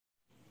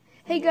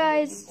Hey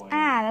guys,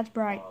 that's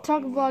bright.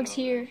 Talk Vlogs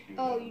here.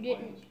 Oh, you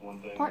didn't.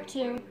 Part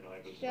 2.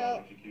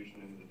 So,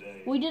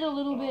 We did a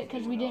little bit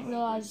because we didn't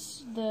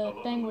realize the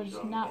thing was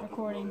not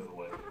recording.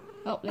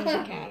 Oh, there's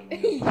a cat. no!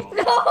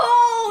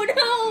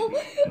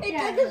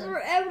 It took us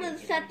forever to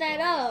set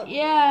that up.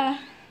 Yeah.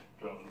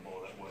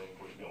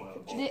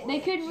 They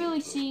couldn't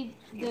really see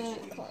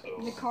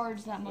the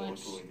cards that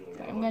much.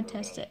 I'm gonna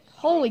test it.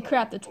 Holy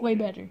crap, that's way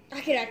better.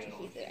 I could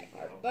actually see that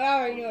card, but I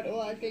already knew what it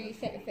was because you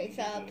set it face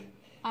up.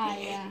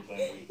 Yeah.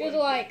 It was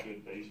like,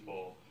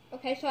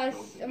 okay, so I'm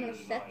going to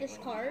set this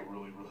card.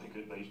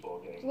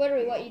 It's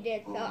literally what you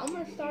did. So I'm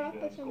going to start off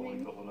with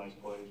something.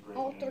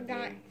 Alter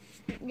Got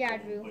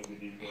Yadu.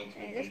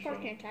 And this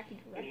card can attack you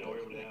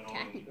directly.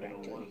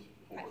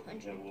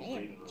 500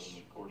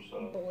 damage.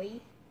 Boy.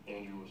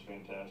 Andrew was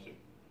fantastic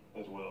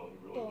as well.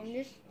 He really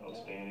was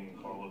outstanding.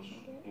 And Carlos,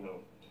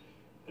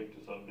 picked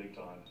us up big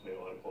time. Made a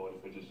lot of quality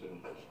pitches too.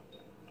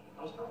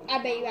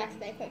 I bet you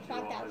accidentally clicked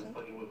 5,000.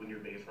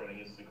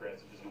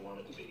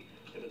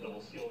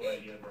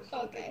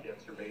 Okay.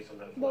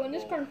 But when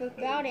this card puts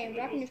bow damage,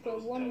 I can just go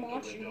one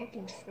monster you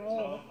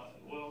control.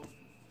 Well,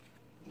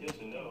 yes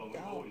and no. We've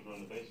always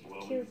run the bases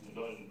well. We've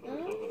put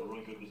ourselves in a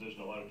really good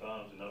position a lot of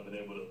times and not been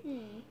able to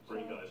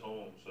bring guys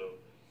home. So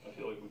I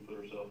feel like we put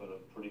ourselves in a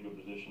pretty good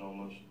position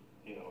almost,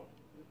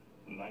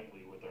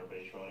 nightly with our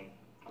base running.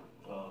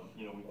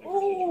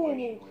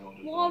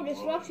 Law of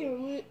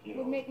Disruption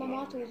would make my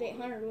monster was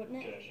 800,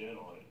 wouldn't it?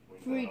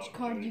 For each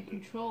card you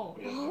control.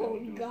 Oh,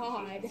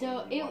 God.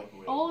 So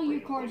all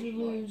your cards would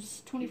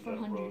lose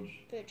 2,400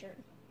 per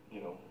turn.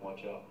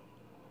 Watch out.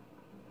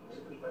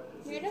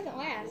 It doesn't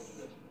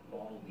last.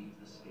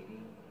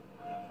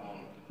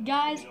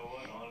 Guys,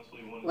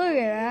 look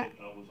at that.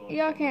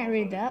 Y'all can't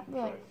read that,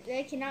 but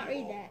They cannot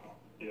read that.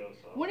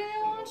 when a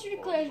monster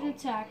declares an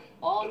attack,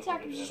 all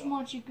attackers this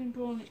monster you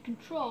control and it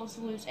controls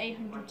lose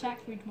 800 attack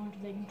for each monster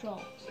they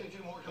control.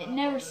 It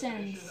never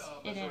sends,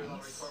 it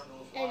ends.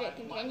 Is it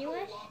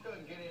continuous?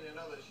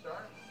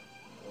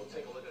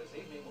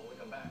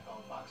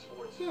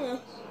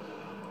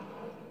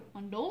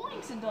 On Duel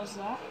Links it does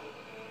that.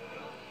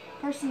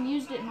 Person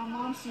used it and my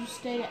monster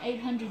stayed at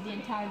 800 the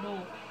entire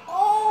duel.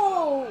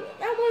 Oh,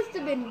 that must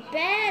have been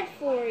bad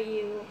for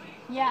you.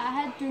 Yeah, I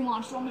had 3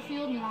 monsters on the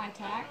field and I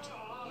attacked.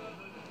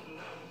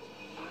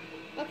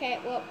 Okay,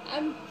 well,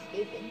 I'm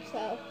stupid,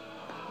 so.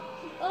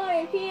 Oh,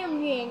 I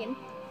am hanging.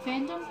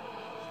 Phantom?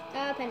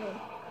 Pendulum.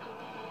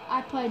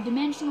 I play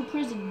Dimensional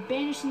Prison,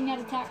 banishing that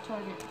attack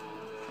target.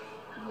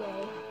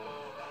 Yay.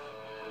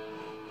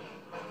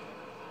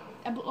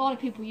 A lot of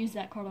people use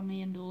that card on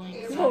me in Duel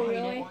Links. Oh,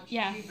 really?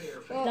 Yeah,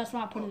 Well, that's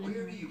why I put it in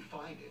here.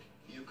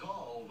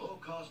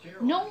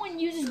 No one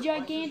uses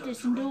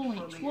Gigantus in Duel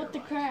Links. What the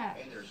crap?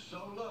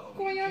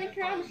 Corionic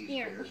Crab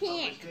Spear.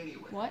 Can't.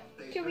 What?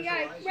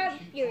 Corionic Crab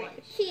Spear.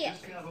 Can't.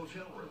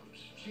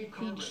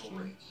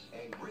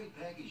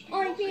 I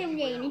am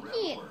gaining.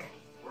 Can't.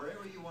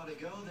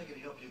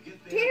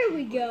 There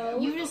we go.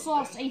 You just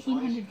lost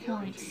 1,800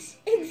 points.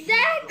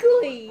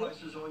 Exactly.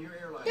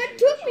 That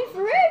took me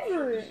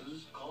forever.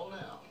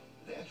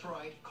 That's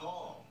right,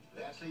 call.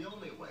 That's the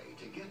only way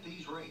to get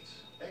these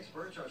rates.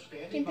 Experts are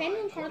standing Can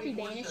Pendulum by Card be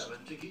banished?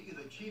 24/7 to get you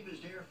the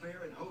cheapest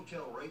airfare and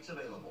hotel rates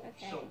available.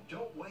 Okay. So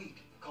don't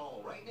wait.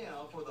 Call right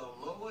now for the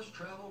lowest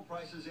travel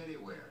prices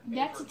anywhere.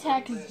 That's And for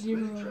attack great is fast 0.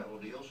 minute travel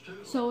deals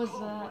too. So is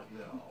Call that. right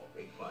now.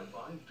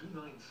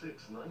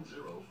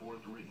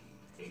 855-296-9043.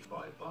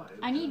 855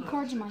 I need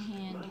cards in my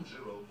hand.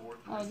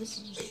 Oh, this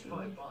is just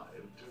true.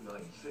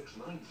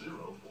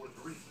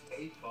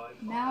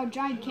 Now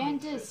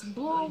Gigantus,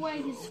 blow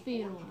away his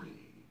field.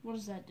 What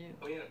does that do?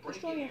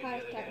 Destroy your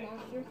highest attack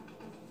monster.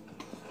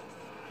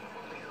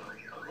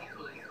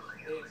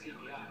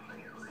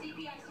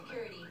 CPI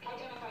security,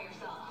 identify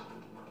yourself.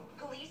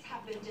 Police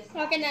have been dispatched.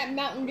 Look at that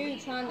Mountain Dew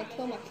trying to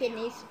kill my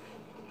kidneys.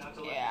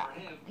 Yeah,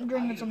 I'm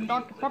drinking some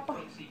Dr. Pepper.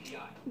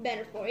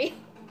 Better for you.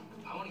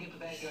 I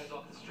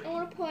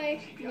want to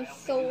play with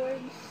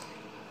swords.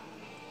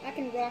 I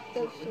can rock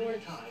those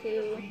swords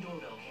too.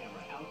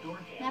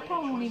 That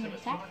probably won't even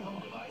attack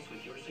them.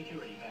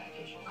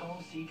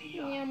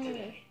 Yeah, I'm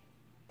gonna.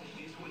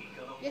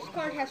 This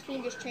card has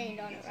Fiendish Chained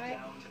on it, right?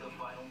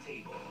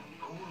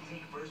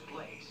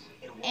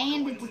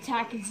 And its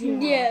attack is 0.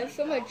 Yeah,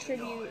 so I'm gonna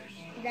tribute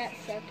that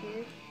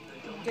sucker.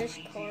 This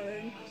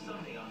card.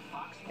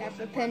 That's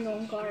a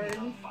Pendulum card.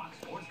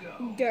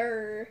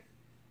 Durr.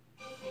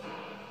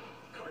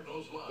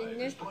 And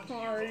this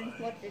card,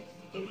 what's this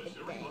stupid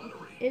thing?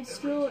 Its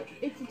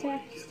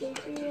attack is still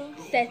 0.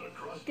 That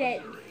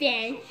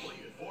thing.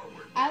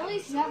 At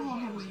least that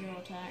won't have a 0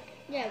 attack.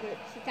 Yeah, but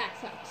its attack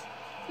sucks.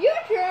 Your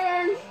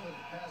turn!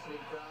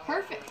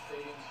 Perfect.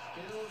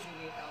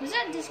 Does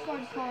that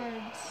discard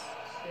cards?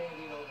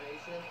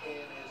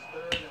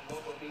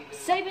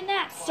 Saving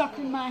that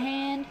sucker in my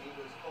hand.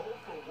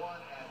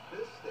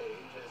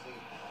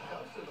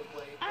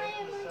 I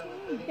am.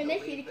 Can they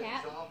see the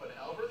cat?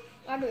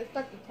 I do it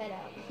stuck its head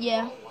out.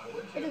 Yeah.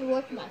 It just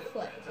worked my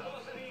foot.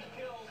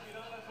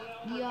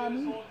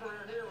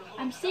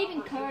 I'm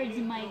saving cards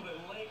in my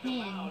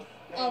hand.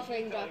 Oh, so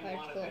you can draw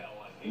cards. Cool.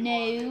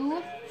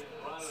 No.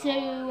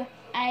 So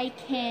I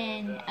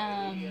can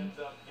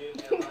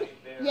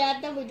Yeah,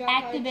 double draw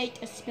activate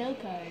a spell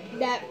card.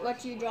 That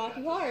lets you draw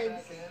 2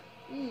 cards.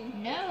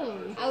 No.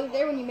 I was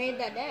there when you made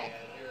that deck.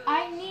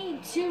 I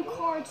need 2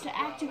 cards to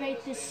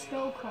activate this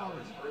spell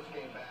card.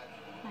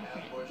 My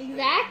friend.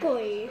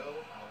 Exactly.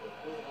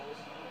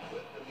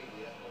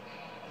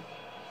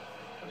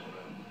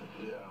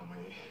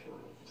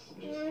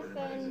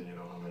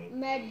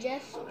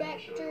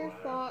 Majespector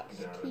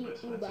Fox Key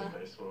Uba.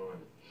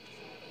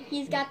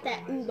 He's got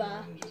that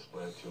Uba.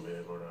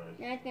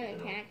 That's gonna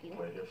attack you.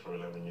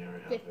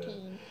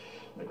 15.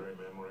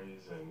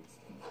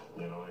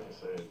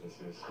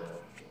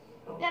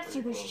 That's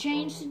supposed to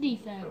change the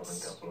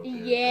defense.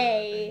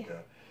 Yay.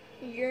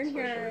 Your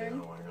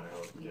turn.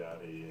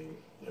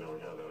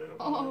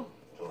 Oh.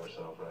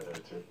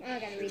 I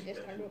gotta read this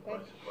card real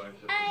quick.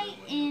 I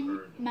in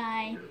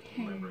my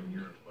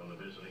turn.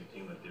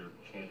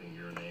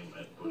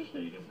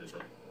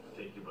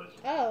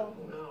 Oh.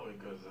 No,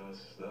 because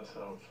that's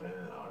how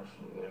fans are.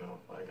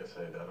 Like I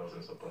said, that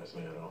doesn't surprise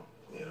me at all.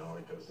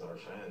 Because our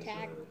fans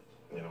are,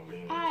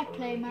 being. I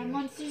play my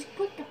monster's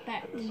quick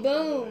effect.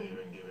 Boom.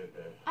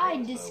 I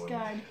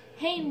discard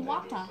Hain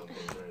Wata.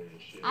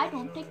 I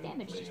don't take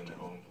damage this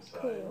turn.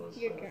 Cool.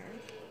 Your turn.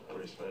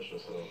 Pretty special.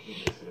 So this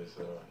is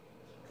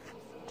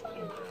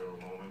incredible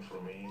moment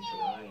for me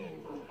tonight.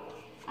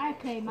 I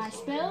play my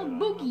spell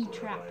Boogie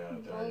Trap.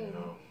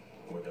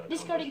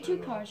 Discarding 2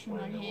 cards from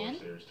my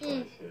hand.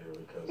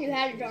 You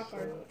had a draw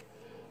card.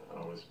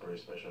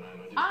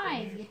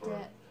 I get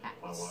to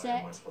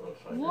set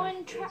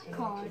 1 trap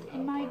card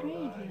in my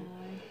graveyard.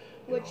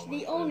 Which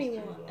the only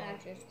one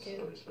access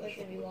to was going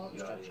to be Wall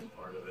Destruction.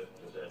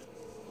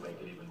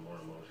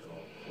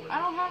 I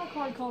don't have a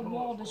card called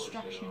Wall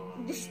Destruction.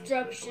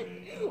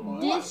 Destruction.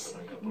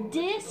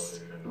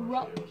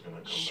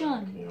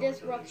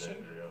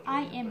 Disruption.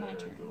 I am my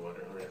turn.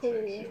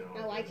 Cool. I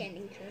like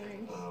ending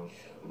turns.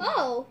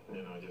 Oh!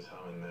 Just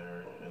having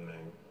there, and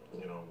then,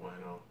 why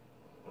not?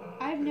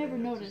 I've never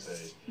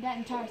noticed that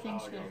entire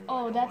thing's good.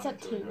 Oh, that's up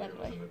 2, by the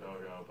way.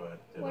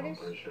 What is?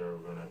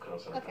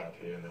 Okay.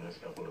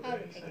 I'll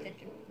take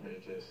attention.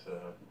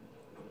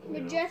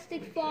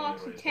 Majestic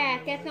Fox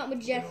attack. That's not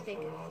majestic.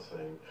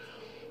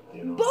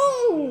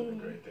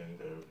 Boom!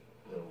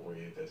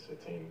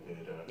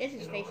 This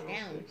is face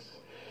down.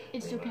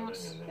 It still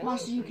counts.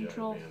 Monsters you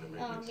control.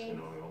 Okay.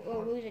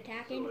 Or who's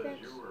attacking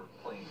defense?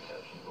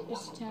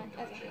 Just attack.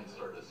 Okay.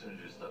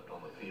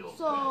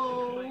 So,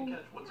 I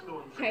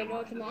know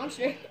it's a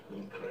monster.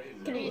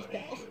 3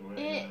 spells.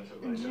 it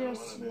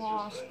just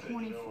lost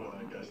 24.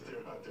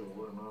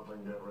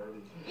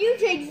 You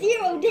take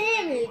 0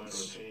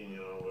 damage!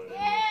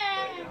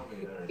 Yeah!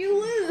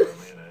 You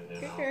lose!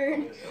 Your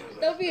turn.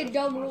 That'll be a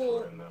dumb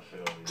rule.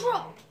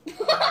 Drop!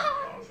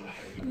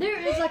 There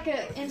is like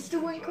an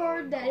insta-win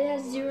card that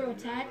has 0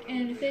 attack,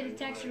 and if it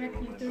attacks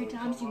directly 3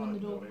 times, you win the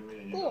duel.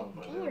 Cool.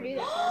 I'm gonna do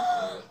that.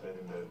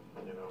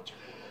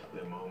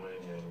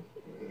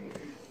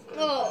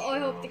 Oh, I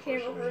hope the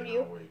camera heard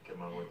you.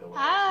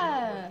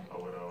 Ah!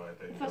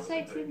 If I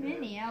say too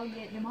many, I'll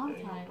get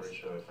demonetized.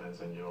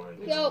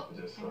 So,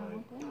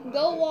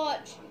 go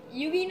watch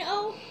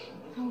Yu-Gi-Oh!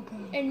 Oh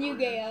god. And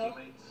Yu-Gi-Oh!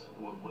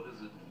 What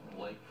is it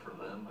like for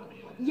them?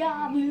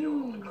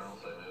 Yahoo!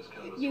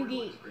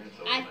 Yugi,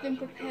 I've been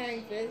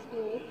preparing for this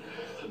duel,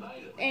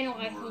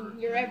 analyzing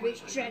your every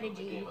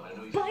strategy.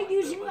 By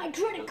using my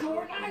credit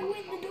card, I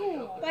win the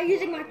duel! By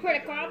using my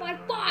credit card, I buy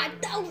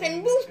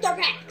 5,000 booster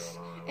packs!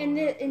 And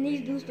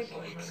these booster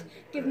packs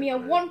give me a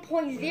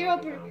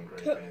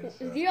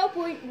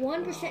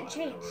 0.1%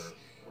 chance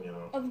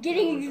of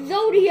getting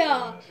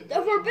Exodia,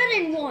 the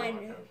forbidden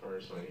one!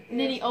 And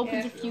then he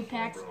opens a few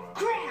packs.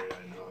 Crap!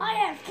 I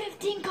have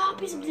 15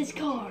 copies of this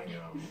card!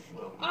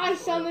 I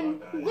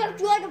summon left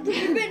leg of the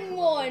forbidden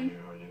one!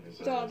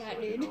 That's all that,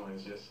 dude.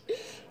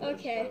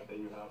 Okay.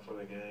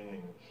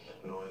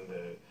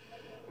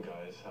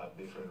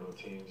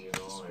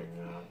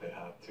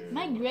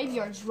 My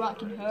graveyard's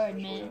rocking hard,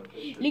 man.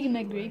 Look at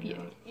my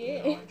graveyard.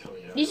 Yeah.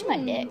 This is my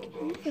deck.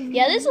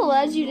 Yeah, this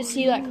allows you to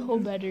see like whole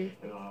better.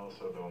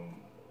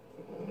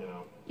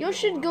 You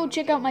should go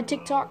check out my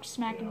TikTok,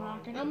 Smackin'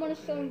 Rockin'. I'm gonna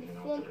summon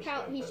Flump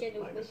out. He said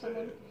it was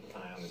someone.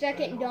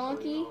 Second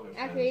Donkey,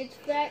 activated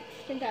spec,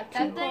 since I have 2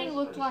 That thing cards.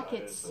 looked like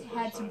it's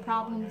had some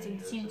problems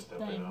and seen some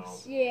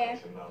things. Yeah,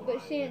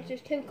 but since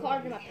there's 2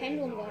 cards in my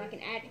pendulum going, I can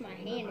add it to my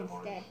hand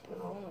instead.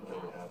 Perform out.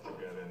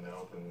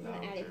 I'm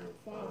gonna add it to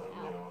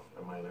perform out.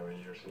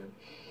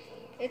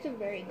 It's a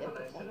very good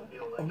performer.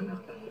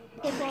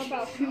 Perform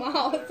out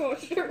smile for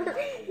sure.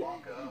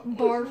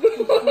 Barf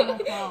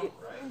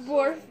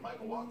before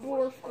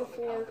Borf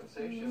before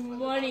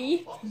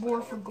money.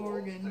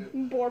 Borfagorgon.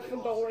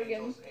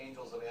 Borfagorgon.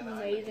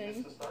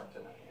 Amazing.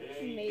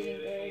 Amazing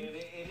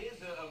bird.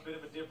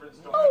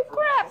 Oh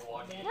crap!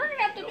 We're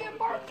gonna have to do a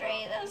part 3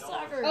 of this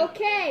sucker.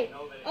 Okay,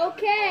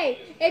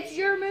 it's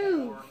your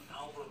move.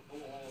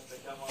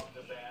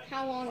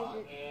 How long is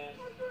it?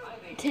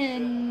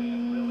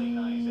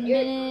 10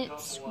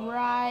 minutes,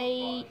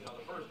 right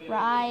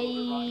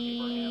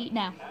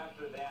now.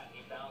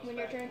 When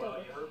your turn's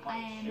over. I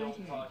am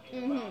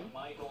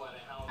my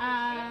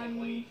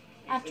turn.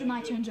 After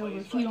my turn's over,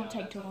 if you don't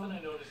take too long.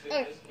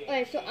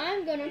 Okay, so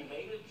I'm gonna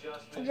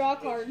draw a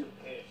card.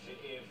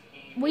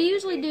 We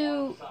usually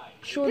do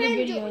shorter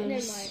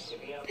videos.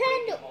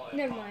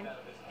 Never mind.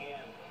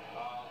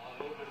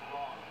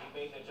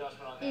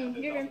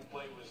 Your turn.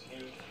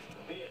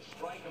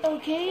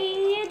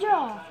 Okay,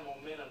 draw.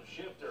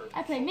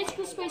 I play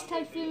Mythical Space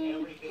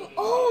Typhoon.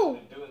 Oh!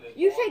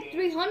 You take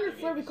 300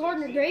 for every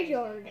card in the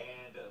graveyard.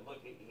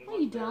 No,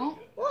 you don't.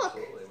 Look!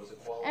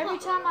 Every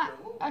time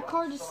a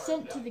card is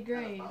sent to the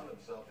grave.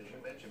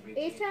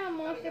 Each time a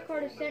monster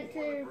card is sent to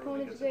your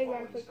opponent's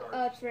graveyard, it's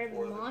for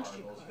every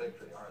monster card.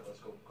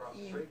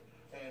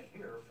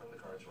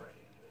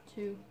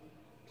 Two.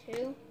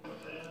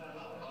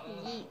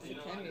 Yeet,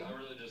 I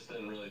really just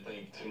didn't really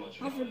think too much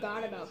I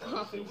forgot about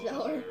Coffin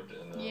Seller.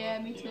 Yeah,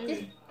 me too.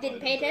 Just didn't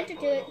pay attention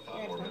to it.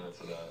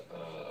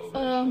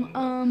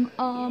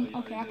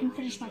 Okay, I can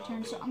finish my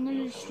turn, so I'm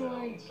gonna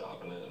destroy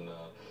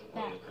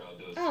that.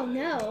 Oh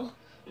no.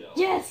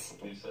 Yes!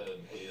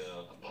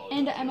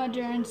 And I end my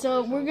turn,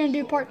 so we're gonna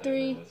do part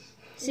 3.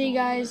 See you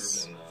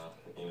guys.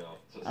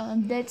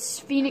 That's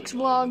Phoenix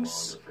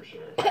Vlogs.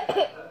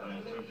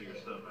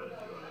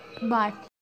 Bye.